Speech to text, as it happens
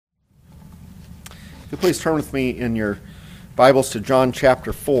Could you please turn with me in your Bibles to John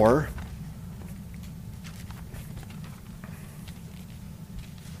chapter 4.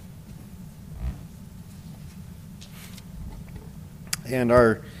 And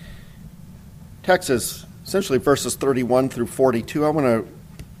our text is essentially verses 31 through 42. I want to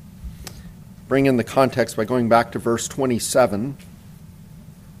bring in the context by going back to verse 27,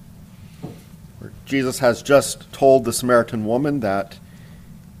 where Jesus has just told the Samaritan woman that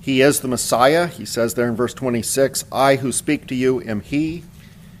he is the Messiah. He says there in verse 26, "I who speak to you am he."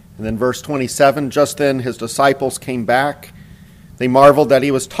 And then verse 27, just then his disciples came back. They marveled that he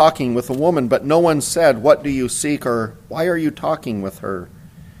was talking with a woman, but no one said, "What do you seek?" or "Why are you talking with her?"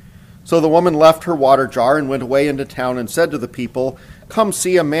 So the woman left her water jar and went away into town and said to the people, "Come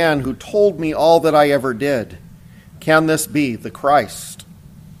see a man who told me all that I ever did. Can this be the Christ?"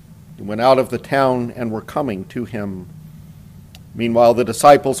 He went out of the town and were coming to him. Meanwhile the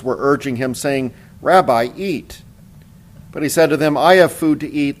disciples were urging him, saying, "Rabbi, eat." But he said to them, "I have food to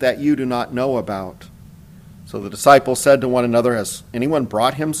eat that you do not know about." So the disciples said to one another, "Has anyone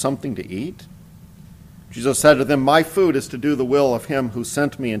brought him something to eat?" Jesus said to them, "My food is to do the will of him who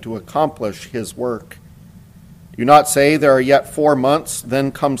sent me and to accomplish his work. Do you not say, 'There are yet 4 months,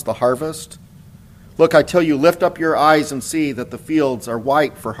 then comes the harvest'? Look, I tell you, lift up your eyes and see that the fields are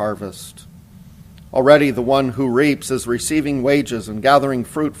white for harvest. Already the one who reaps is receiving wages and gathering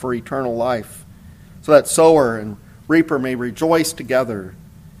fruit for eternal life, so that sower and reaper may rejoice together.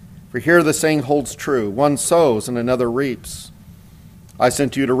 For here the saying holds true, one sows and another reaps. I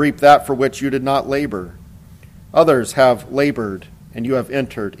sent you to reap that for which you did not labor. Others have labored, and you have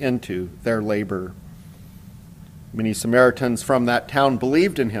entered into their labor." Many Samaritans from that town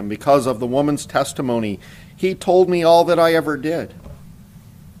believed in him because of the woman's testimony. "He told me all that I ever did."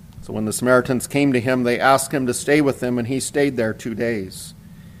 So when the Samaritans came to him, they asked him to stay with them, and he stayed there 2 days.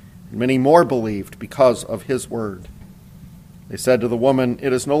 And many more believed because of his word. They said to the woman,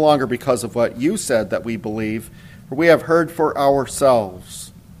 "It is no longer because of what you said that we believe, for we have heard for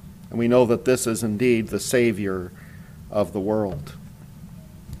ourselves, and we know that this is indeed the Savior of the world."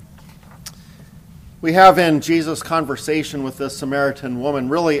 We have in Jesus' conversation with this Samaritan woman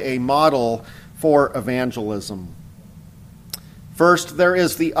really a model for evangelism. First, there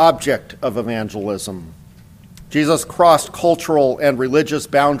is the object of evangelism. Jesus crossed cultural and religious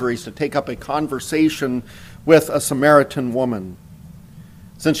boundaries to take up a conversation with a Samaritan woman.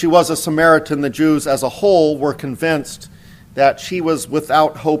 Since she was a Samaritan, the Jews as a whole were convinced that she was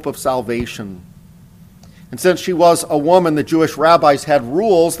without hope of salvation. And since she was a woman, the Jewish rabbis had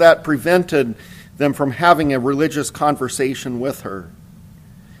rules that prevented them from having a religious conversation with her.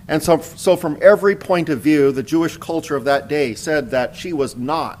 And so from every point of view, the Jewish culture of that day said that she was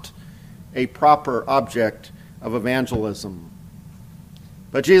not a proper object of evangelism.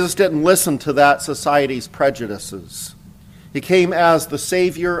 But Jesus didn't listen to that society's prejudices. He came as the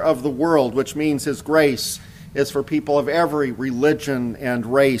Savior of the world, which means his grace is for people of every religion and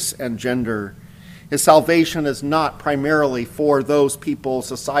race and gender. His salvation is not primarily for those people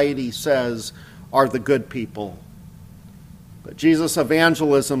society says are the good people. But Jesus'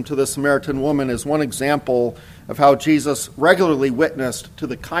 evangelism to the Samaritan woman is one example of how Jesus regularly witnessed to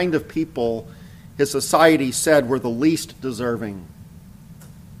the kind of people his society said were the least deserving.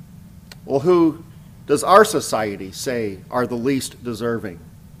 Well, who does our society say are the least deserving?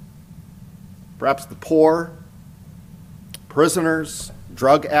 Perhaps the poor, prisoners,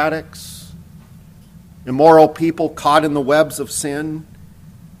 drug addicts, immoral people caught in the webs of sin.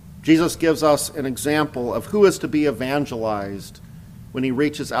 Jesus gives us an example of who is to be evangelized when he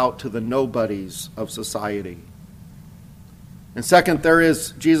reaches out to the nobodies of society. And second, there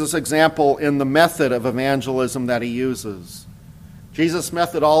is Jesus' example in the method of evangelism that he uses. Jesus'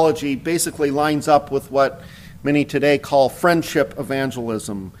 methodology basically lines up with what many today call friendship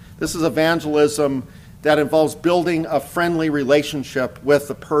evangelism. This is evangelism that involves building a friendly relationship with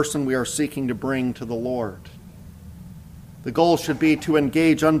the person we are seeking to bring to the Lord. The goal should be to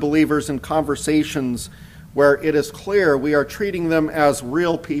engage unbelievers in conversations where it is clear we are treating them as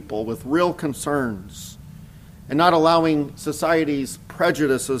real people with real concerns and not allowing society's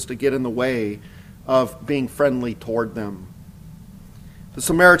prejudices to get in the way of being friendly toward them. The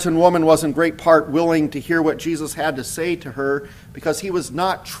Samaritan woman was in great part willing to hear what Jesus had to say to her because he was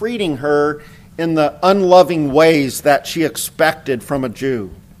not treating her in the unloving ways that she expected from a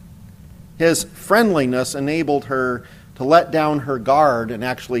Jew. His friendliness enabled her to let down her guard and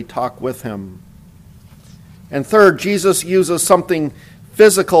actually talk with him. And third, Jesus uses something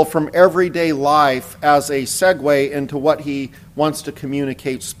physical from everyday life as a segue into what he wants to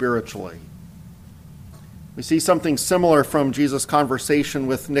communicate spiritually. We see something similar from Jesus' conversation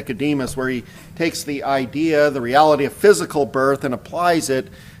with Nicodemus, where he takes the idea, the reality of physical birth, and applies it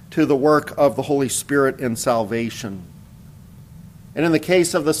to the work of the Holy Spirit in salvation. And in the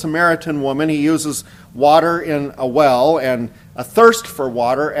case of the Samaritan woman, he uses water in a well and a thirst for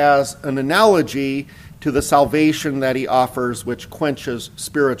water as an analogy to the salvation that he offers, which quenches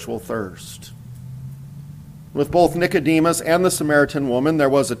spiritual thirst. With both Nicodemus and the Samaritan woman, there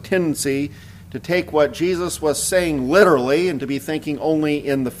was a tendency to take what Jesus was saying literally and to be thinking only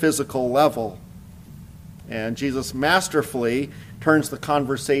in the physical level. And Jesus masterfully turns the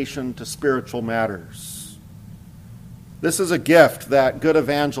conversation to spiritual matters. This is a gift that good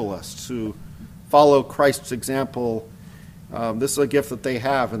evangelists who follow Christ's example, this is a gift that they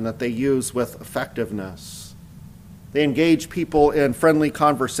have and that they use with effectiveness. They engage people in friendly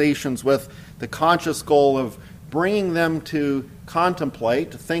conversations with the conscious goal of bringing them to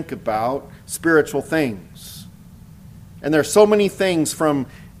contemplate, to think about spiritual things. And there's so many things from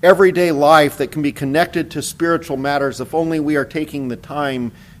everyday life that can be connected to spiritual matters if only we are taking the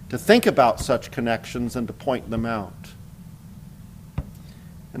time to think about such connections and to point them out.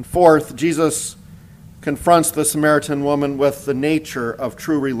 And fourth, Jesus confronts the Samaritan woman with the nature of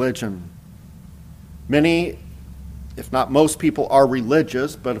true religion. Many, if not most people, are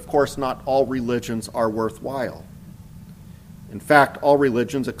religious, but of course not all religions are worthwhile. In fact, all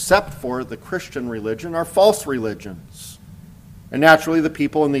religions, except for the Christian religion, are false religions. And naturally, the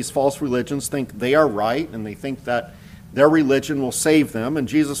people in these false religions think they are right, and they think that their religion will save them. And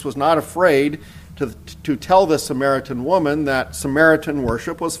Jesus was not afraid to tell the Samaritan woman that Samaritan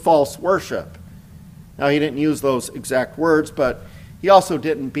worship was false worship. Now, he didn't use those exact words, but he also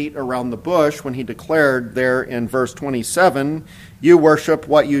didn't beat around the bush when he declared there in verse 27, "You worship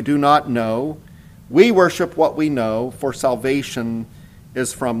what you do not know. We worship what we know, for salvation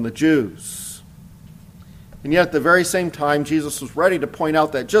is from the Jews." And yet at the very same time, Jesus was ready to point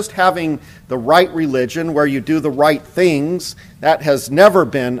out that just having the right religion where you do the right things, that has never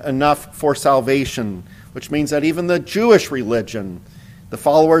been enough for salvation, which means that even the Jewish religion, the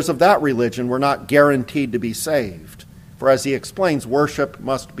followers of that religion, were not guaranteed to be saved. For as he explains, worship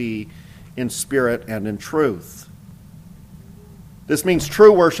must be in spirit and in truth. This means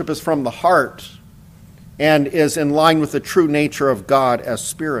true worship is from the heart and is in line with the true nature of God as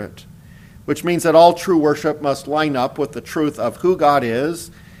spirit, which means that all true worship must line up with the truth of who God is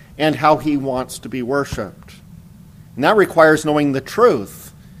and how he wants to be worshiped. And that requires knowing the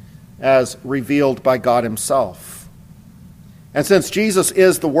truth as revealed by God himself. And since Jesus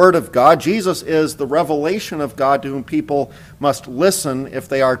is the Word of God, Jesus is the revelation of God to whom people must listen if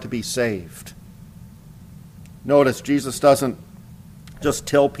they are to be saved. Notice, Jesus doesn't just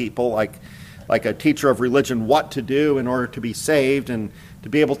tell people like a teacher of religion what to do in order to be saved and to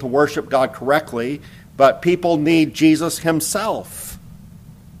be able to worship God correctly, but people need Jesus himself.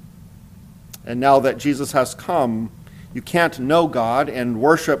 And now that Jesus has come, you can't know God and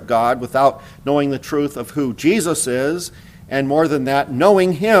worship God without knowing the truth of who Jesus is, and more than that,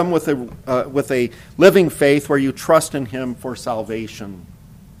 knowing him with a living faith where you trust in him for salvation.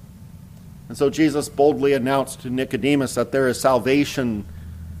 And so Jesus boldly announced to Nicodemus that there is salvation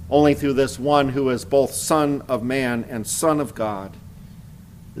only through this one who is both Son of Man and Son of God,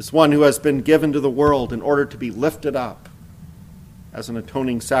 this one who has been given to the world in order to be lifted up as an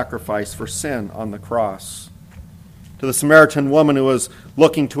atoning sacrifice for sin on the cross. To the Samaritan woman who was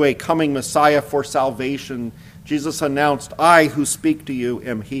looking to a coming Messiah for salvation, Jesus announced, "I who speak to you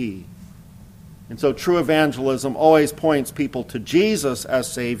am he." And so true evangelism always points people to Jesus as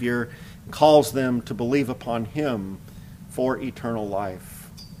Savior, and calls them to believe upon him for eternal life.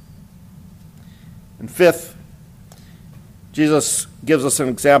 And fifth, Jesus gives us an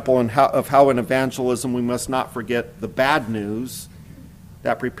example of how in evangelism we must not forget the bad news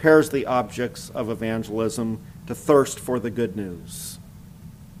that prepares the objects of evangelism to thirst for the good news.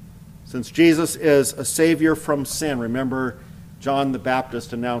 Since Jesus is a Savior from sin, remember John the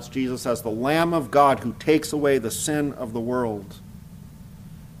Baptist announced Jesus as the Lamb of God who takes away the sin of the world.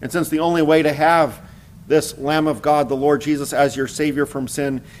 And since the only way to have this Lamb of God, the Lord Jesus, as your Savior from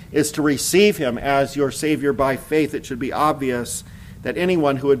sin, is to receive him as your Savior by faith, it should be obvious that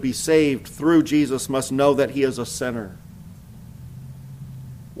anyone who would be saved through Jesus must know that he is a sinner.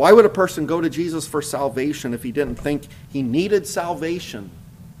 Why would a person go to Jesus for salvation if he didn't think he needed salvation?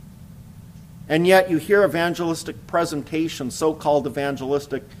 And yet you hear evangelistic presentations, so-called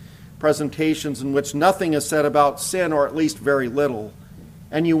evangelistic presentations, in which nothing is said about sin, or at least very little.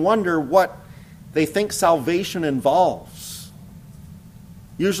 And you wonder what they think salvation involves.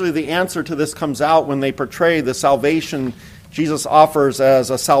 Usually the answer to this comes out when they portray the salvation Jesus offers as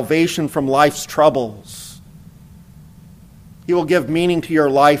a salvation from life's troubles, He will give meaning to your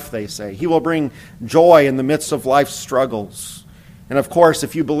life, they say. He will bring joy in the midst of life's struggles. And of course,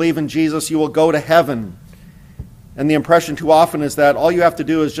 if you believe in Jesus, you will go to heaven. And the impression too often is that all you have to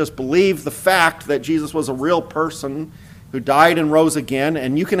do is just believe the fact that Jesus was a real person who died and rose again,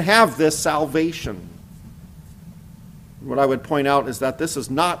 and you can have this salvation. What I would point out is that this is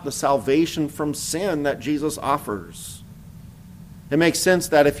not the salvation from sin that Jesus offers. It makes sense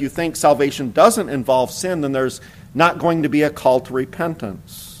that if you think salvation doesn't involve sin, then there's not going to be a call to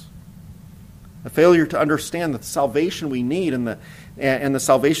repentance. A failure to understand that the salvation we need and the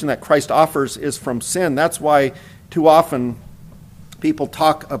salvation that Christ offers is from sin. That's why too often people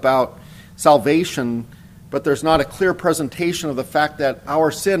talk about salvation, but there's not a clear presentation of the fact that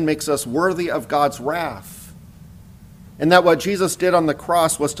our sin makes us worthy of God's wrath. And that what Jesus did on the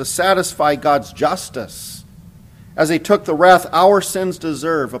cross was to satisfy God's justice as he took the wrath our sins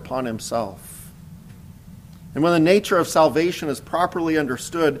deserve upon himself. And when the nature of salvation is properly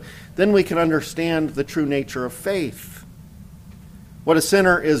understood, then we can understand the true nature of faith. What a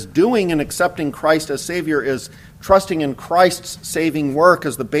sinner is doing in accepting Christ as Savior is trusting in Christ's saving work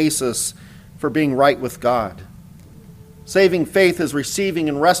as the basis for being right with God. Saving faith is receiving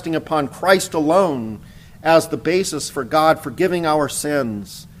and resting upon Christ alone as the basis for God forgiving our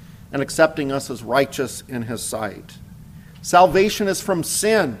sins and accepting us as righteous in his sight. Salvation is from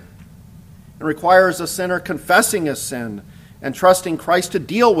sin. It requires a sinner confessing his sin and trusting Christ to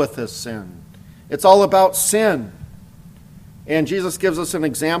deal with his sin. It's all about sin. And Jesus gives us an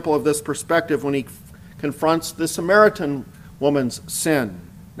example of this perspective when he confronts the Samaritan woman's sin.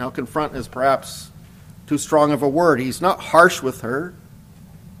 Now, confront is perhaps too strong of a word. He's not harsh with her.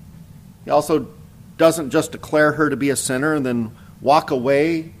 He also doesn't just declare her to be a sinner and then walk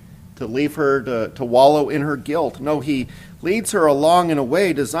away to leave her to wallow in her guilt. No, he leads her along in a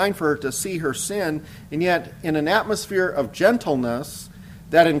way designed for her to see her sin, and yet in an atmosphere of gentleness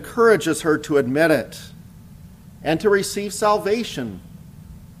that encourages her to admit it and to receive salvation.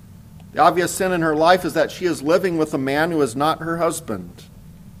 The obvious sin in her life is that she is living with a man who is not her husband.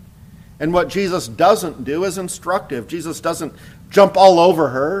 And what Jesus doesn't do is instructive. Jesus doesn't jump all over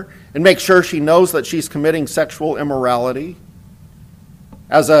her and make sure she knows that she's committing sexual immorality.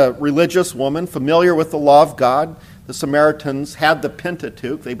 As a religious woman familiar with the law of God, the Samaritans had the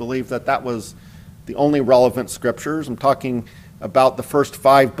Pentateuch. They believed that that was the only relevant scriptures. I'm talking about the first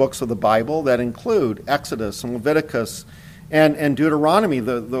 5 books of the Bible that include Exodus and Leviticus and Deuteronomy,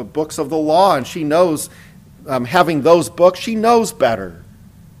 the books of the law. And she knows, having those books, she knows better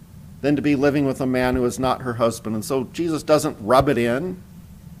than to be living with a man who is not her husband. And so Jesus doesn't rub it in.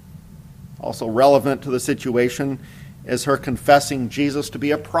 Also relevant to the situation is her confessing Jesus to be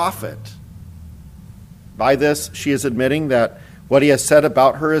a prophet. By this, she is admitting that what he has said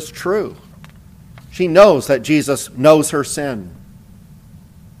about her is true. She knows that Jesus knows her sin.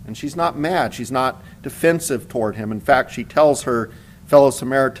 And she's not mad. She's not defensive toward him. In fact, she tells her fellow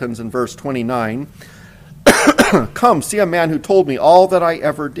Samaritans in verse 29, "Come, see a man who told me all that I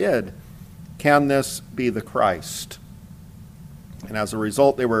ever did. Can this be the Christ?" And as a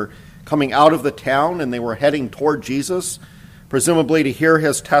result, they were coming out of the town and they were heading toward Jesus, presumably to hear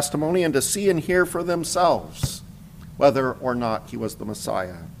his testimony and to see and hear for themselves whether or not he was the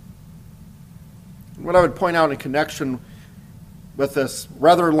Messiah. And what I would point out in connection with this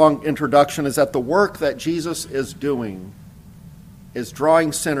rather long introduction is that the work that Jesus is doing is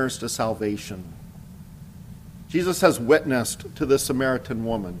drawing sinners to salvation. Jesus has witnessed to the Samaritan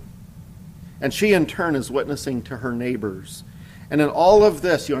woman, and she in turn is witnessing to her neighbors. And in all of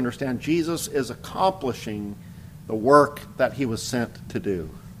this, you understand, Jesus is accomplishing the work that he was sent to do.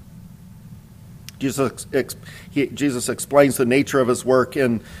 Jesus explains the nature of his work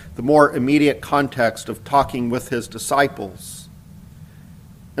in the more immediate context of talking with his disciples.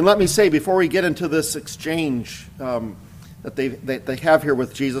 And let me say, before we get into this exchange that they have here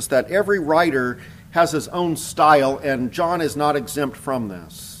with Jesus, that every writer has his own style, and John is not exempt from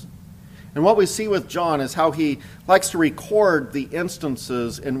this. And what we see with John is how he likes to record the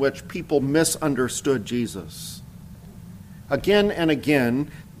instances in which people misunderstood Jesus. Again and again,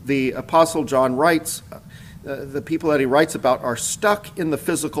 the Apostle John writes, the people that he writes about are stuck in the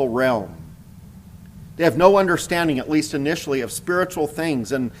physical realm. They have no understanding, at least initially, of spiritual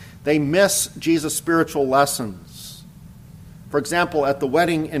things, and they miss Jesus' spiritual lessons. For example, at the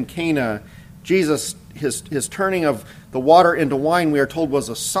wedding in Cana, Jesus, his turning of the water into wine, we are told, was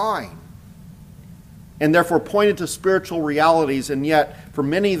a sign, and therefore pointed to spiritual realities. And yet, for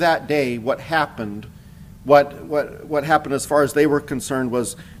many that day, what happened as far as they were concerned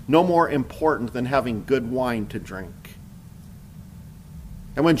was no more important than having good wine to drink.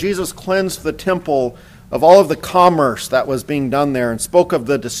 And when Jesus cleansed the temple of all of the commerce that was being done there and spoke of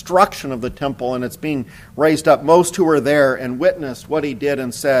the destruction of the temple and its being raised up. Most who were there and witnessed what he did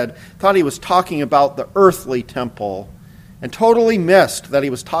and said thought he was talking about the earthly temple and totally missed that he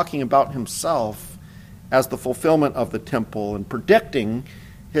was talking about himself as the fulfillment of the temple and predicting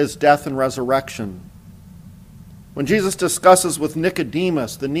his death and resurrection. When Jesus discusses with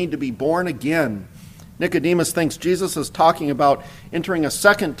Nicodemus the need to be born again, Nicodemus thinks Jesus is talking about entering a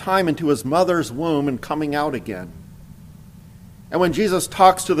second time into his mother's womb and coming out again. And when Jesus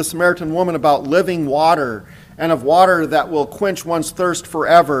talks to the Samaritan woman about living water and of water that will quench one's thirst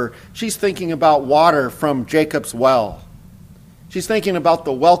forever, she's thinking about water from Jacob's well. She's thinking about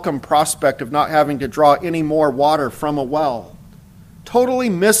the welcome prospect of not having to draw any more water from a well, totally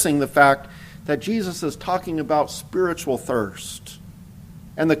missing the fact that Jesus is talking about spiritual thirst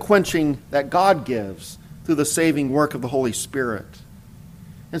and the quenching that God gives through the saving work of the Holy Spirit.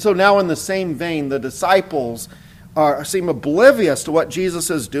 And so now in the same vein, the disciples seem oblivious to what Jesus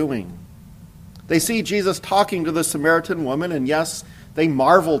is doing. They see Jesus talking to the Samaritan woman, and yes, they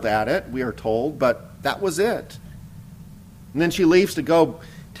marveled at it, we are told, but that was it. And then she leaves to go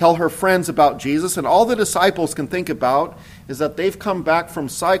tell her friends about Jesus, and all the disciples can think about is that they've come back from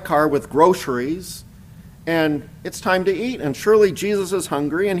Sychar with groceries, and it's time to eat. And surely Jesus is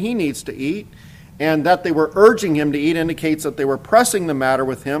hungry, and he needs to eat. And that they were urging him to eat indicates that they were pressing the matter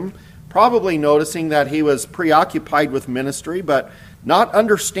with him, probably noticing that he was preoccupied with ministry, but not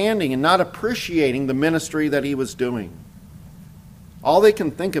understanding and not appreciating the ministry that he was doing. All they can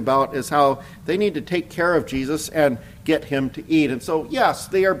think about is how they need to take care of Jesus and get him to eat. And so, yes,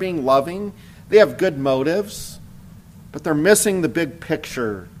 they are being loving. They have good motives, but they're missing the big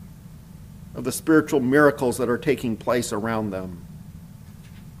picture of the spiritual miracles that are taking place around them.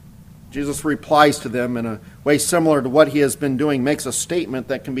 Jesus replies to them in a way similar to what he has been doing, makes a statement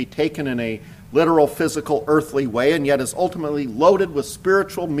that can be taken in a literal, physical, earthly way, and yet is ultimately loaded with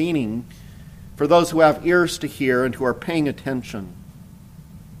spiritual meaning for those who have ears to hear and who are paying attention.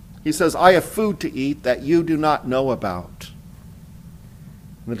 He says, I have food to eat that you do not know about.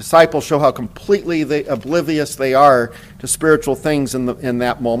 And the disciples show how completely oblivious they are to spiritual things in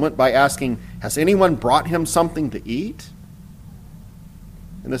that moment by asking, has anyone brought him something to eat?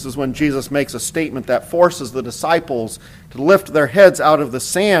 And this is when Jesus makes a statement that forces the disciples to lift their heads out of the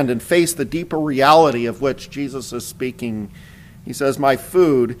sand and face the deeper reality of which Jesus is speaking. He says, my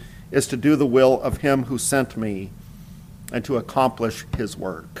food is to do the will of him who sent me and to accomplish his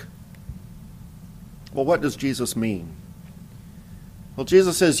work. Well, what does Jesus mean? Well,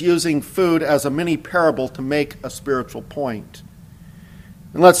 Jesus is using food as a mini parable to make a spiritual point.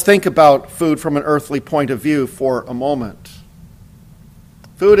 And let's think about food from an earthly point of view for a moment.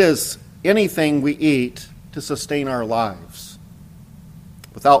 Food is anything we eat to sustain our lives.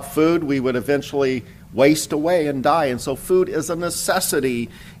 Without food, we would eventually waste away and die. And so food is a necessity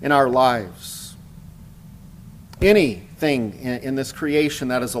in our lives. Anything in this creation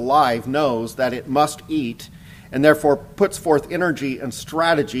that is alive knows that it must eat and therefore puts forth energy and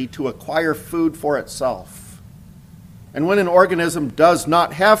strategy to acquire food for itself. And when an organism does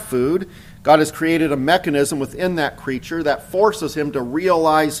not have food, God has created a mechanism within that creature that forces him to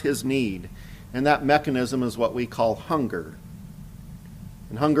realize his need. And that mechanism is what we call hunger.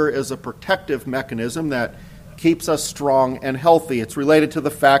 And hunger is a protective mechanism that keeps us strong and healthy. It's related to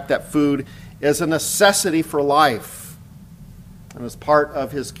the fact that food is a necessity for life. And as part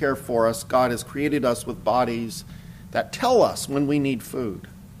of his care for us, God has created us with bodies that tell us when we need food.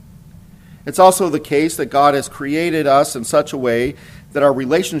 It's also the case that God has created us in such a way that our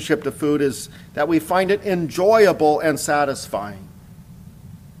relationship to food is that we find it enjoyable and satisfying.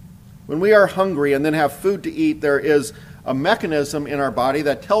 When we are hungry and then have food to eat, there is a mechanism in our body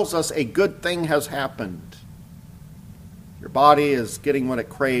that tells us a good thing has happened. Your body is getting what it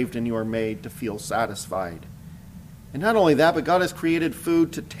craved and you are made to feel satisfied. And not only that, but God has created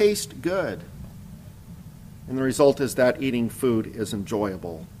food to taste good. And the result is that eating food is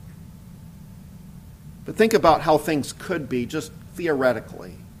enjoyable. But think about how things could be just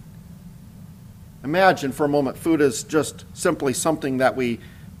theoretically. Imagine for a moment food is just simply something that we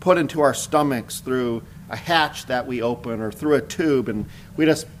put into our stomachs through a hatch that we open or through a tube, and we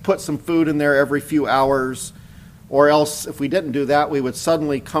just put some food in there every few hours. Or else, if we didn't do that, we would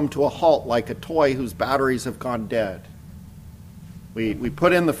suddenly come to a halt like a toy whose batteries have gone dead. We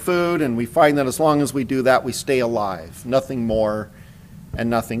put in the food, and we find that as long as we do that, we stay alive. Nothing more and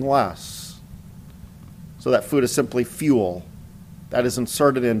nothing less. So that food is simply fuel that is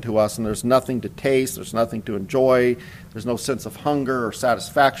inserted into us, and there's nothing to taste, there's nothing to enjoy, there's no sense of hunger or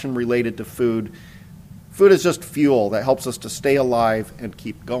satisfaction related to food. Food is just fuel that helps us to stay alive and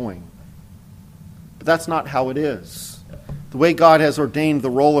keep going. But that's not how it is. The way God has ordained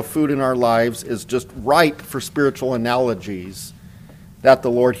the role of food in our lives is just ripe for spiritual analogies that the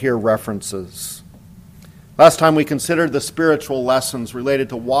Lord here references. Last time we considered the spiritual lessons related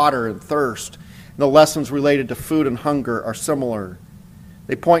to water and thirst, and the lessons related to food and hunger are similar.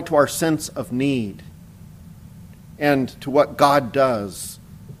 They point to our sense of need and to what God does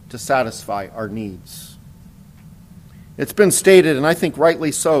to satisfy our needs. It's been stated, and I think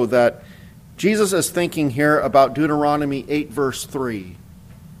rightly so, that Jesus is thinking here about Deuteronomy 8, verse 3.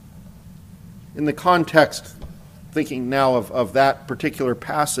 In the context, thinking now of that particular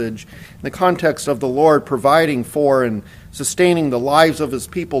passage, in the context of the Lord providing for and sustaining the lives of his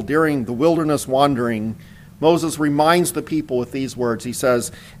people during the wilderness wandering, Moses reminds the people with these words. He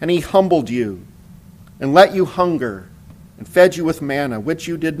says, "And he humbled you, and let you hunger, and fed you with manna, which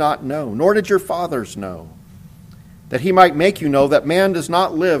you did not know, nor did your fathers know, that he might make you know that man does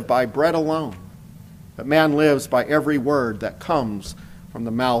not live by bread alone, but man lives by every word that comes from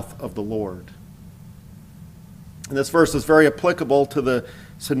the mouth of the Lord." And this verse is very applicable to the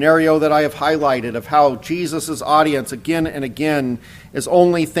scenario that I have highlighted of how Jesus' audience again and again is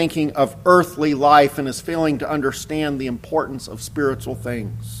only thinking of earthly life and is failing to understand the importance of spiritual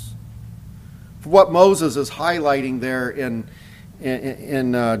things. For what Moses is highlighting there in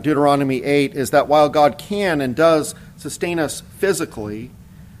Deuteronomy 8 is that while God can and does sustain us physically,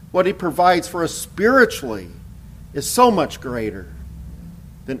 what he provides for us spiritually is so much greater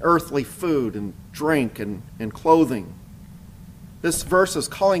than earthly food and drink and clothing. This verse is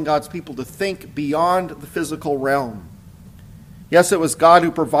calling God's people to think beyond the physical realm. Yes, it was God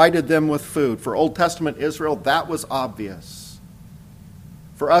who provided them with food. For Old Testament Israel, that was obvious.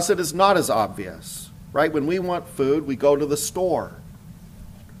 For us, it is not as obvious, right? When we want food, we go to the store,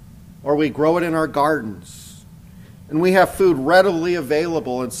 or we grow it in our gardens. And we have food readily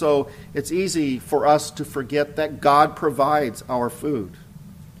available, and so it's easy for us to forget that God provides our food.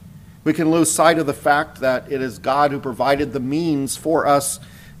 We can lose sight of the fact that it is God who provided the means for us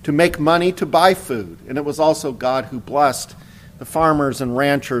to make money to buy food. And it was also God who blessed the farmers and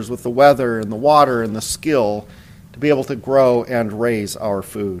ranchers with the weather and the water and the skill to be able to grow and raise our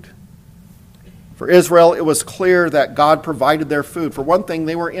food. For Israel, it was clear that God provided their food. For one thing,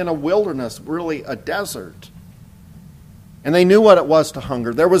 they were in a wilderness, really a desert. And they knew what it was to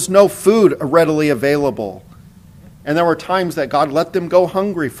hunger. There was no food readily available. And there were times that God let them go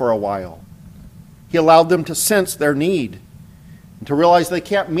hungry for a while. He allowed them to sense their need and to realize they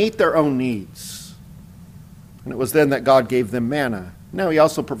can't meet their own needs. And it was then that God gave them manna. Now, he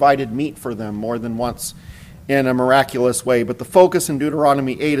also provided meat for them more than once in a miraculous way. But the focus in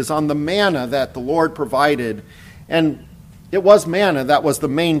Deuteronomy 8 is on the manna that the Lord provided. And it was manna that was the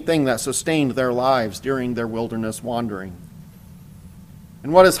main thing that sustained their lives during their wilderness wandering.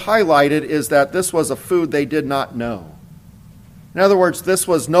 And what is highlighted is that this was a food they did not know. In other words, this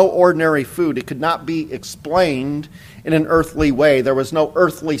was no ordinary food. It could not be explained in an earthly way. There was no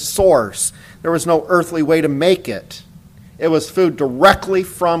earthly source. There was no earthly way to make it. It was food directly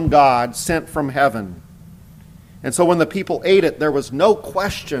from God, sent from heaven. And so when the people ate it, there was no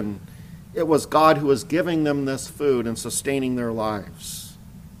question it was God who was giving them this food and sustaining their lives.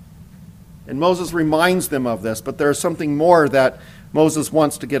 And Moses reminds them of this, but there is something more that Moses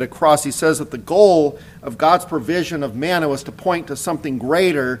wants to get across. He says that the goal of God's provision of manna was to point to something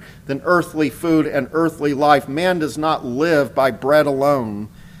greater than earthly food and earthly life. Man does not live by bread alone,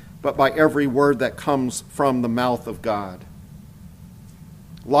 but by every word that comes from the mouth of God.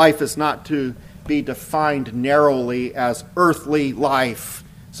 Life is not to be defined narrowly as earthly life,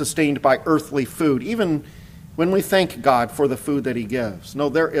 sustained by earthly food, even when we thank God for the food that he gives. No,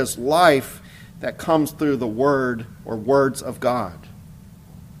 there is life that comes through the word or words of God.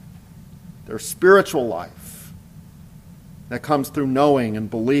 There's spiritual life that comes through knowing and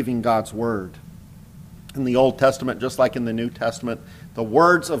believing God's word. In the Old Testament, just like in the New Testament, the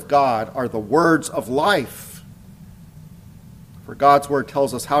words of God are the words of life. For God's word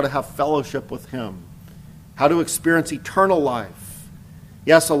tells us how to have fellowship with him, how to experience eternal life.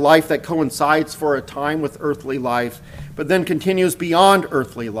 Yes, a life that coincides for a time with earthly life, but then continues beyond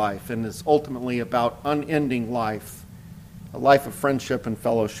earthly life and is ultimately about unending life, a life of friendship and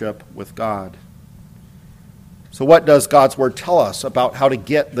fellowship with God. So what does God's word tell us about how to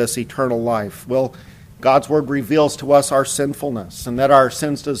get this eternal life? Well, God's word reveals to us our sinfulness and that our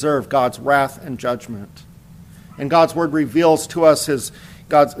sins deserve God's wrath and judgment. And God's word reveals to us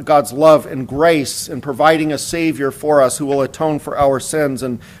God's love and grace in providing a Savior for us who will atone for our sins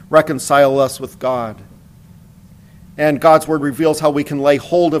and reconcile us with God. And God's word reveals how we can lay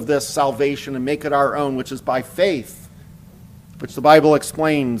hold of this salvation and make it our own, which is by faith. which the Bible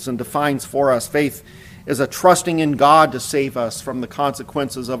explains and defines for us. Faith is a trusting in God to save us from the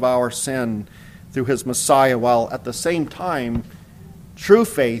consequences of our sin through his Messiah, while at the same time, true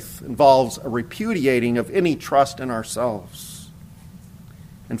faith involves a repudiating of any trust in ourselves.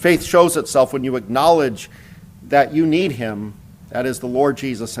 And faith shows itself when you acknowledge that you need him, that is the Lord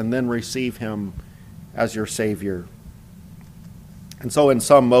Jesus, and then receive him as your Savior. And so in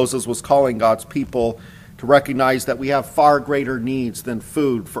sum, Moses was calling God's people to recognize that we have far greater needs than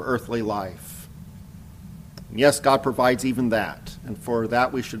food for earthly life. And yes, God provides even that, and for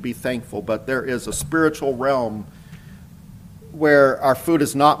that we should be thankful, but there is a spiritual realm where our food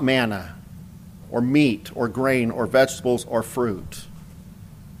is not manna or meat or grain or vegetables or fruit.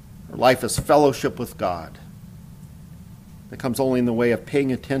 Our life is fellowship with God. That comes only in the way of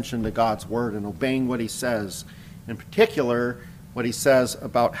paying attention to God's word and obeying what he says, in particular what he says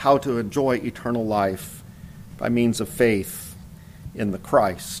about how to enjoy eternal life by means of faith in the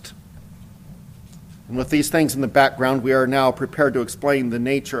Christ. And with these things in the background, we are now prepared to explain the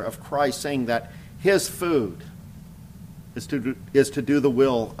nature of Christ, saying that his food is to do the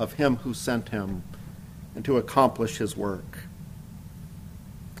will of him who sent him and to accomplish his work.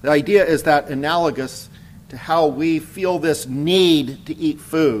 The idea is that analogous to how we feel this need to eat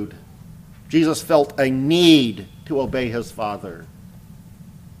food, Jesus felt a need to obey his Father.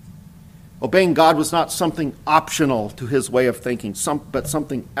 Obeying God was not something optional to his way of thinking, but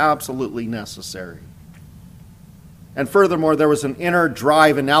something absolutely necessary. And furthermore, there was an inner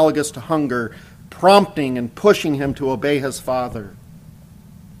drive analogous to hunger, prompting and pushing him to obey his Father.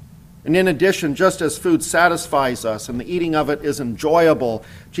 And in addition, just as food satisfies us and the eating of it is enjoyable,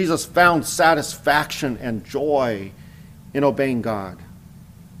 Jesus found satisfaction and joy in obeying God.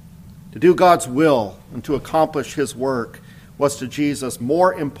 To do God's will and to accomplish his work was to Jesus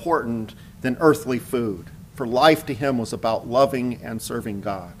more important than earthly food, for life to him was about loving and serving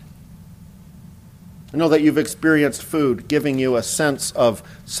God. I know that you've experienced food giving you a sense of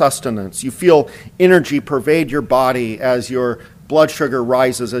sustenance. You feel energy pervade your body as your blood sugar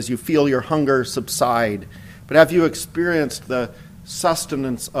rises, as you feel your hunger subside. But have you experienced the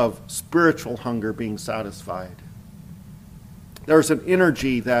sustenance of spiritual hunger being satisfied? There's an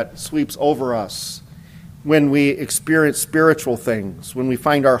energy that sweeps over us when we experience spiritual things, when we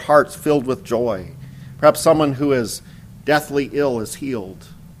find our hearts filled with joy. Perhaps someone who is deathly ill is healed,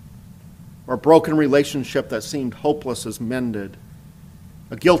 or a broken relationship that seemed hopeless is mended.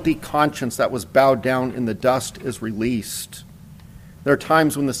 A guilty conscience that was bowed down in the dust is released. There are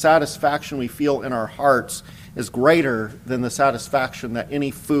times when the satisfaction we feel in our hearts is greater than the satisfaction that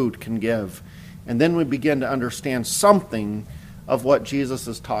any food can give. And then we begin to understand something of what Jesus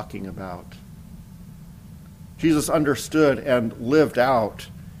is talking about. Jesus understood and lived out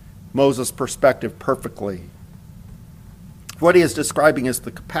Moses' perspective perfectly. What he is describing is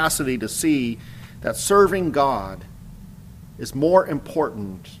the capacity to see that serving God is more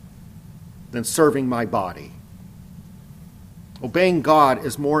important than serving my body. Obeying God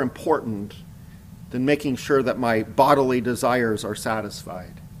is more important than making sure that my bodily desires are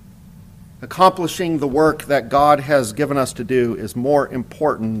satisfied. Accomplishing the work that God has given us to do is more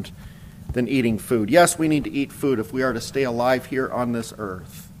important than eating food. Yes, we need to eat food if we are to stay alive here on this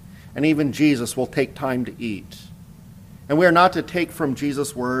earth. And even Jesus will take time to eat. And we are not to take from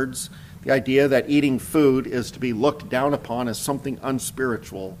Jesus' words the idea that eating food is to be looked down upon as something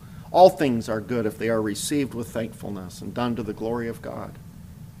unspiritual. All things are good if they are received with thankfulness and done to the glory of God.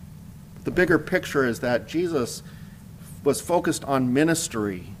 But the bigger picture is that Jesus was focused on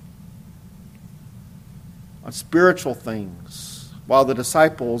ministry, on spiritual things, while the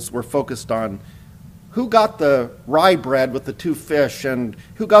disciples were focused on who got the rye bread with the 2 fish and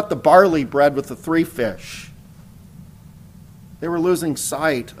who got the barley bread with the 3 fish. They were losing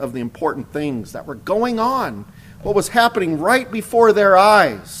sight of the important things that were going on, what was happening right before their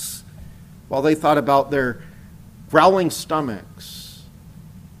eyes, while they thought about their growling stomachs.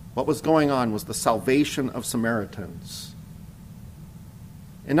 What was going on was the salvation of Samaritans.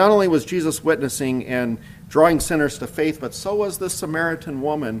 And not only was Jesus witnessing and drawing sinners to faith, but so was this Samaritan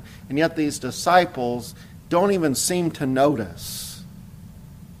woman, and yet these disciples don't even seem to notice.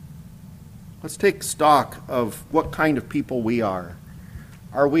 Let's take stock of what kind of people we are.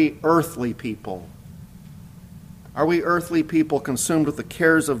 Are we earthly people? Are we earthly people consumed with the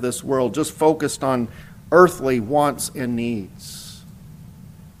cares of this world, just focused on earthly wants and needs?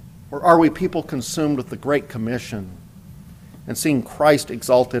 Or are we people consumed with the Great Commission and seeing Christ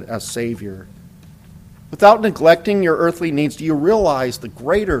exalted as Savior? Without neglecting your earthly needs, do you realize the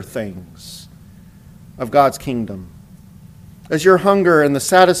greater things of God's kingdom? Is your hunger and the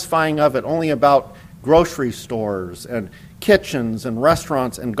satisfying of it only about grocery stores and kitchens and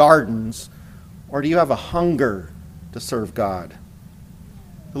restaurants and gardens? Or do you have a hunger to serve God?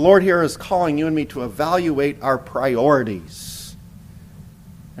 The Lord here is calling you and me to evaluate our priorities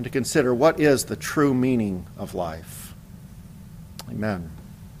and to consider what is the true meaning of life. Amen.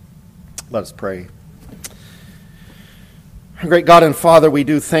 Let us pray. Great God and Father, we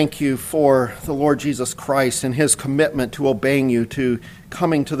do thank you for the Lord Jesus Christ and his commitment to obeying you, to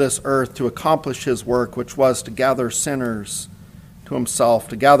coming to this earth to accomplish his work, which was to gather sinners to himself,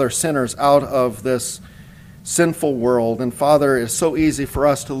 to gather sinners out of this sinful world. And Father, it's so easy for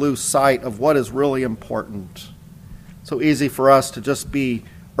us to lose sight of what is really important. So easy for us to just be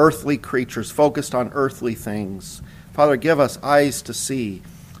earthly creatures, focused on earthly things. Father, give us eyes to see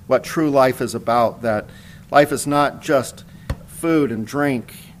what true life is about, that life is not just food and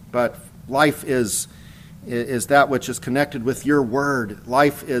drink, but life is that which is connected with your word.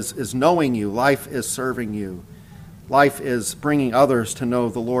 Life is knowing you. Life is serving you. Life is bringing others to know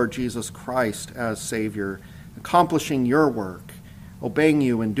the Lord Jesus Christ as Savior, accomplishing your work, obeying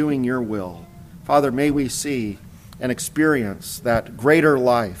you and doing your will. Father, may we see and experience that greater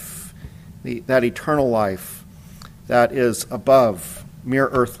life, that eternal life that is above mere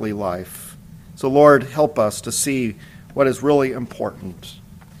earthly life. So Lord, help us to see what is really important.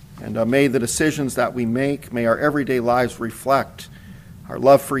 And may the decisions that we make, may our everyday lives reflect our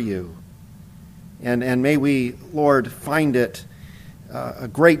love for you. And may we, Lord, find it a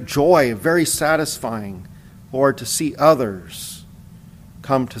great joy, very satisfying, Lord, to see others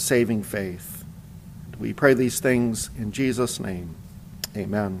come to saving faith. We pray these things in Jesus' name.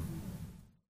 Amen.